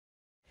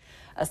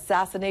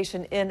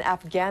Assassination in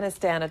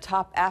Afghanistan. A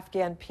top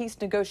Afghan peace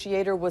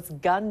negotiator was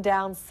gunned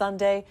down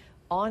Sunday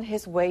on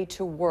his way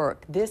to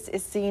work. This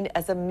is seen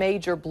as a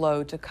major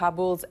blow to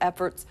Kabul's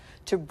efforts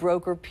to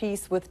broker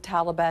peace with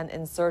Taliban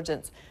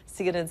insurgents.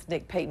 CNN's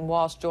Nick Paton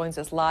Walsh joins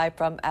us live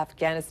from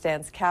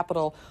Afghanistan's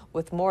capital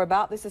with more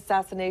about this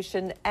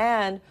assassination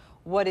and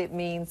what it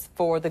means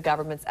for the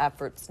government's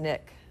efforts.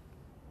 Nick.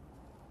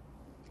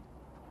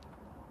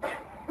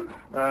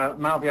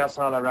 Moulavi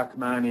Arsala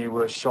Rahmani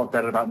was shot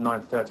dead at about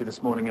 9:30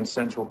 this morning in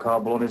central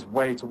Kabul on his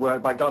way to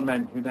work by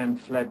gunmen who then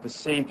fled the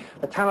scene.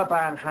 The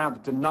Taliban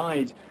have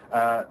denied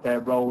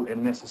their role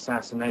in this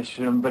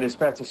assassination, but it's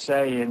fair to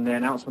say in the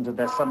announcement of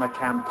their summer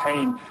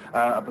campaign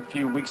a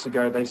few weeks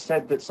ago, they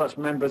said that such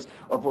members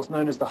of what's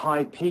known as the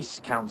High Peace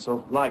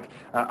Council, like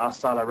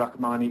Arsala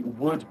Rahmani,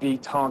 would be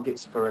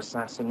targets for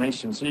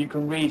assassination. So you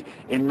can read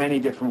in many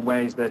different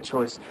ways their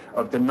choice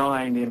of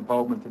denying the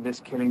involvement in this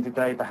killing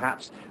today.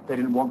 Perhaps they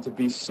didn't want to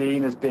be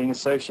seen as being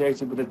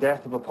associated with the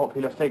death of a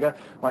popular figure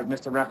like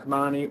Mr.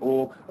 Rahmani,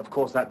 or, of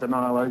course, that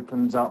denial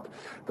opens up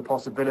the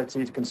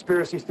possibility to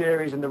conspiracy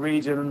theories in the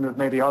region of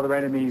maybe other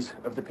enemies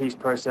of the peace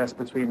process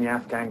between the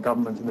Afghan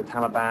government and the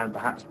Taliban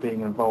perhaps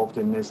being involved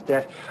in this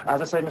death.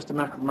 As I say, Mr.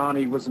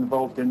 Rahmani was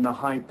involved in the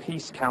High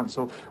Peace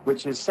Council,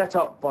 which is set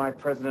up by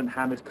President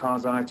Hamid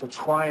Karzai to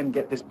try and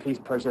get this peace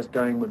process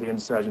going with the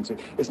insurgency.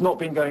 It's not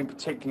been going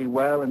particularly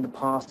well in the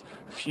past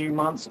few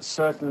months.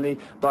 Certainly,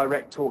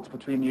 direct talks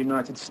between the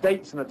United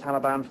States and the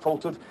Taliban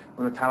faltered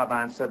when the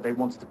Taliban said they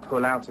wanted to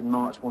pull out in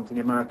March, wanting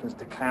the Americans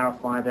to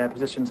clarify their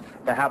positions.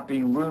 There have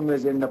been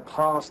rumors in the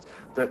past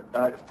that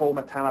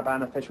former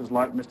Taliban officials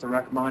like Mr.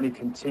 Rahmani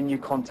continue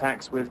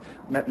contacts with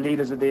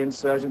leaders of the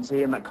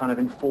insurgency, and that kind of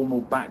informal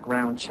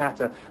background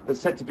chatter that's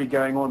said to be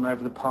going on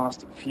over the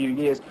past few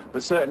years.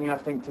 But certainly I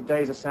think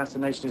today's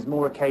assassination is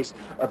more a case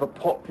of a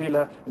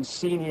popular and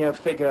senior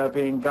figure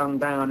being gunned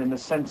down in the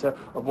center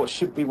of what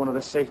should be one of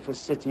the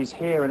safest cities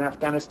here in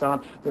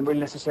Afghanistan than really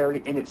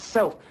necessarily in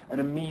itself an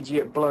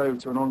immediate blow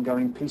to an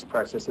ongoing peace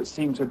process that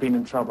seems to have been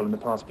in trouble in the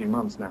past few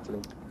months, Natalie.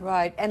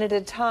 Right, and at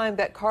a time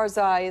that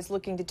Karzai is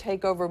looking to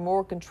take over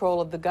more control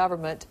of the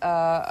government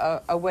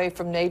away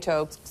from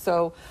NATO.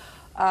 So,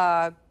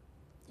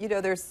 you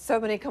know, there's so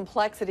many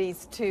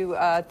complexities to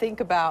think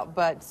about,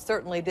 but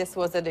certainly this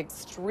was an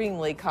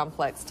extremely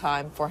complex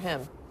time for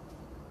him.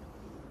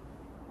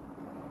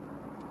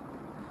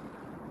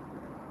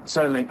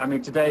 Certainly. I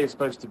mean, today is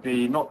supposed to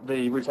be not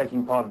the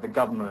retaking part of the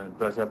government,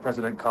 but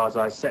President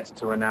Karzai set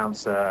to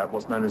announce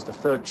what's known as the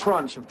third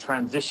tranche of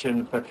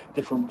transition for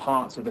different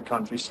parts of the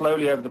country.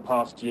 Slowly over the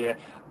past year,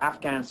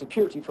 Afghan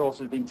security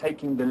forces have been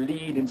taking the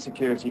lead in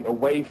security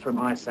away from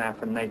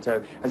ISAF and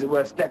NATO, as it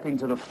were, stepping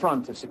to the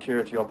front of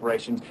security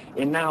operations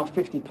in now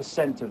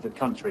 50% of the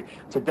country.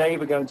 Today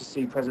we're going to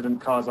see President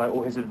Karzai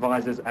or his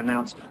advisors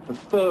announce the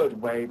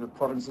third wave of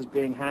provinces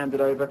being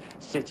handed over,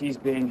 cities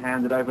being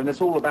handed over, and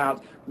it's all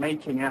about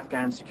making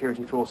Afghan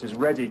security forces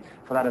ready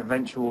for that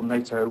eventual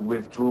NATO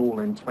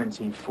withdrawal in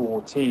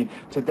 2014.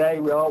 Today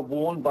we are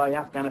warned by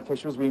Afghan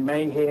officials we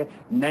may hear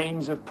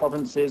names of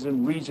provinces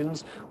and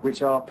regions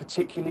which are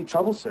particularly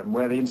troublesome,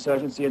 where the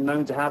insurgency are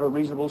known to have a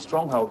reasonable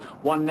stronghold.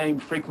 One name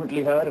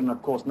frequently heard, and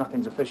of course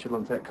nothing's official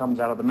until it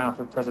comes out of the mouth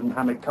of President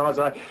Hamid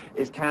Karzai,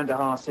 is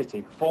Kandahar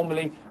city,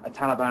 formerly a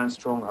Taliban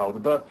stronghold, the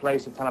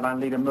birthplace of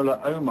Taliban leader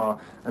Mullah Omar,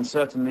 and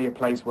certainly a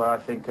place where I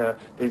think the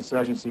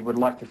insurgency would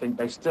like to think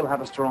they still have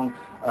a strong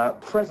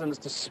presence,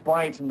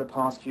 despite in the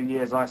past few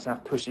years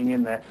ISAF pushing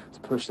in there to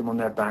push them on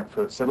their back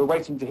foot. So we're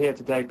waiting to hear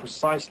today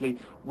precisely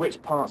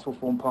which parts will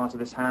form part of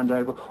this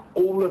handover.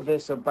 All of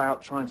this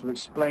about trying to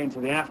explain to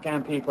the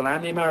Afghan people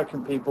and the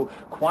American people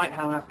quite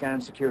how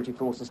Afghan security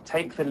forces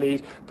take the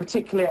lead,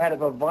 particularly ahead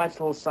of a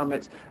vital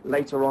summit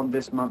later on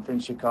this month in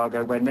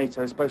Chicago, where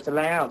NATO is supposed to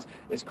lay out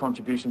its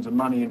contributions of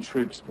money and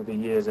troops for the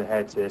years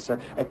ahead here. So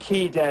a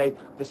key day,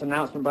 this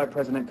announcement by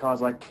President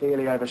Karzai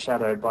clearly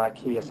overshadowed by a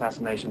key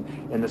assassination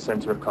in the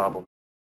center of Kabul.